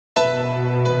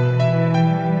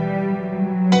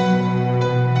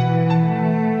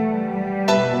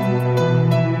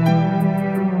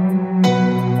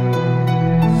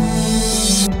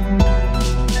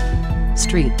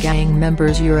gang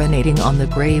members urinating on the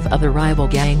grave of a rival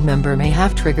gang member may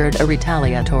have triggered a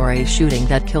retaliatory shooting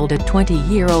that killed a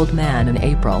 20-year-old man in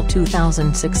April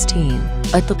 2016,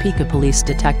 a Topeka police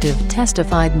detective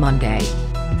testified Monday.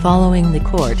 Following the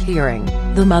court hearing,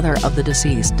 the mother of the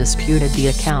deceased disputed the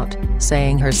account,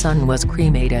 saying her son was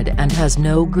cremated and has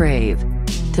no grave.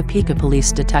 Topeka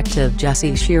Police Detective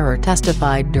Jesse Shearer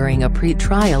testified during a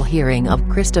pre-trial hearing of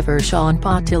Christopher Sean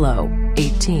Patillo,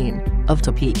 18, of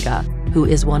Topeka, who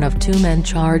is one of two men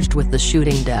charged with the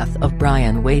shooting death of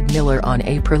Brian Wade Miller on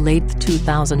April 8,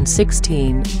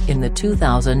 2016, in the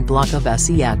 2000 block of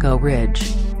Esiaco Ridge.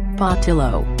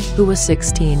 Patillo, who was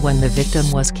 16 when the victim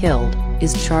was killed,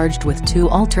 is charged with 2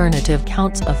 alternative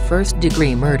counts of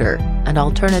first-degree murder, an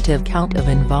alternative count of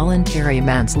involuntary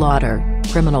manslaughter,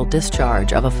 criminal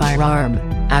discharge of a firearm,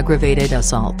 aggravated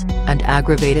assault, and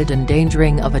aggravated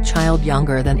endangering of a child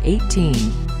younger than 18.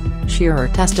 Shearer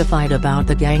testified about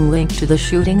the gang link to the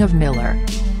shooting of Miller.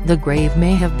 The grave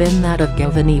may have been that of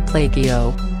Giovanni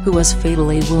Placchio, who was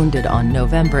fatally wounded on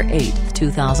November 8,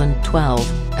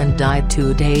 2012, and died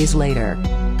 2 days later.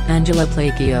 Angela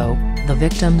Placchio, the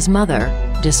victim's mother,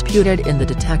 disputed in the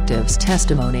detective's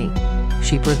testimony.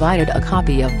 She provided a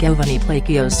copy of Giovanni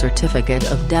Placchio's certificate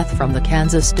of death from the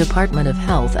Kansas Department of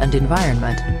Health and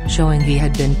Environment, showing he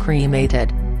had been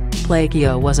cremated.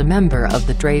 Placchio was a member of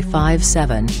the Dre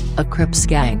 5-7, a Crips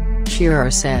gang,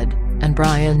 Shearer said, and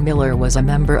Brian Miller was a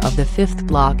member of the 5th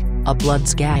Block, a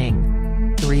Bloods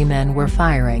gang. 3 men were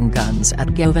firing guns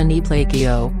at Giovanni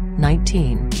Placchio,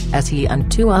 19, as he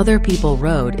and 2 other people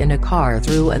rode in a car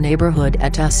through a neighborhood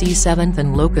at SE 7th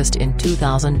and Locust in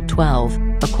 2012,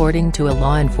 according to a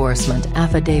law enforcement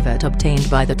affidavit obtained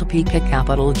by the Topeka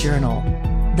Capital Journal.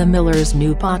 The Millers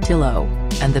knew Patillo,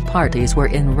 and the parties were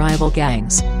in rival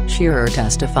gangs, Shearer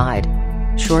testified.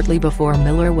 Shortly before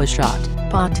Miller was shot,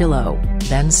 Patillo,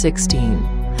 then 16,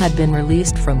 had been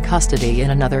released from custody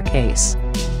in another case.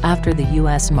 After the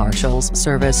U.S. Marshals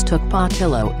Service took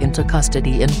Patillo into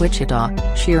custody in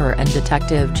Wichita, Shearer and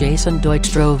Detective Jason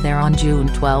Deutsch drove there on June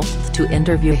 12 to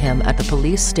interview him at the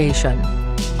police station.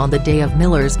 On the day of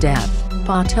Miller's death,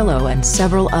 Patillo and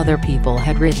several other people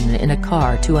had ridden in a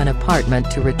car to an apartment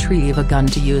to retrieve a gun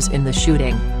to use in the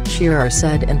shooting, Shearer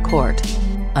said in court.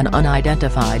 An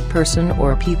unidentified person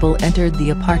or people entered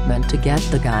the apartment to get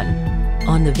the gun.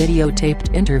 On the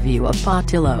videotaped interview of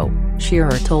Patillo,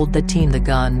 Shearer told the teen the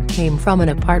gun came from an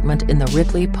apartment in the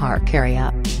Ripley Park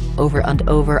area. Over and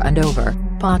over and over,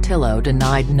 Patillo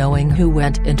denied knowing who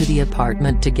went into the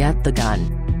apartment to get the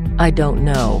gun. "I don't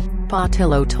know,"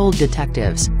 Patillo told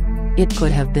detectives. "It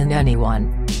could have been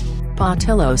anyone."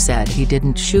 Patillo said he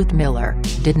didn't shoot Miller,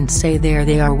 didn't say "there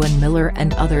they are" when Miller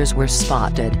and others were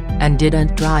spotted, and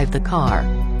didn't drive the car.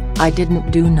 "I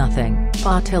didn't do nothing,"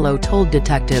 Patillo told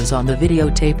detectives on the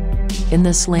videotape. In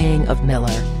the slaying of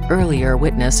Miller, earlier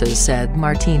witnesses said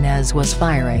Martinez was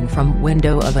firing from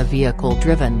window of a vehicle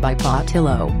driven by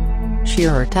Patillo.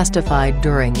 Shearer testified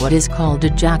during what is called a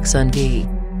Jackson v.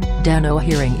 Dano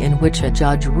hearing, in which a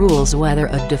judge rules whether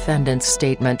a defendant's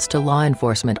statements to law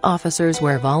enforcement officers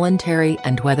were voluntary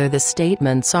and whether the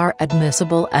statements are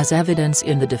admissible as evidence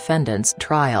in the defendant's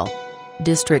trial.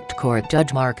 District Court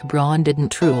Judge Mark Braun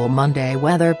didn't rule Monday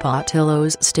whether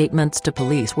Patillo's statements to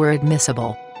police were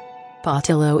admissible.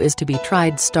 Patillo is to be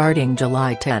tried starting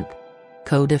July 10.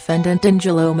 Co-defendant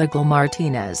Angelo Miguel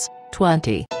Martinez,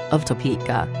 20, of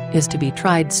Topeka, is to be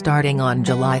tried starting on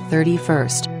July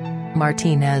 31.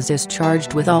 Martinez is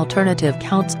charged with alternative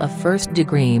counts of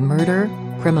first-degree murder,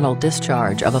 criminal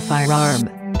discharge of a firearm,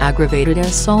 aggravated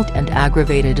assault and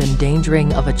aggravated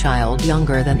endangering of a child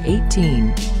younger than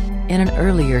 18. In an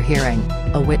earlier hearing,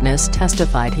 a witness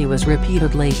testified he was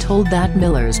repeatedly told that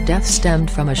Miller's death stemmed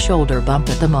from a shoulder bump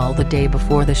at the mall the day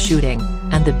before the shooting,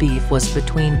 and the beef was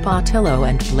between Patillo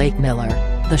and Blake Miller,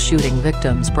 the shooting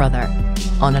victim's brother.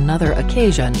 On another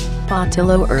occasion,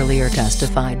 Patillo earlier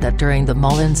testified that during the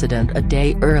mall incident a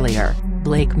day earlier,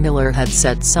 Blake Miller had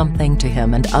said something to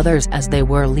him and others as they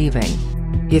were leaving.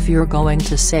 "If you're going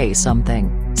to say something,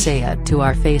 say it to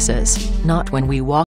our faces, not when we walk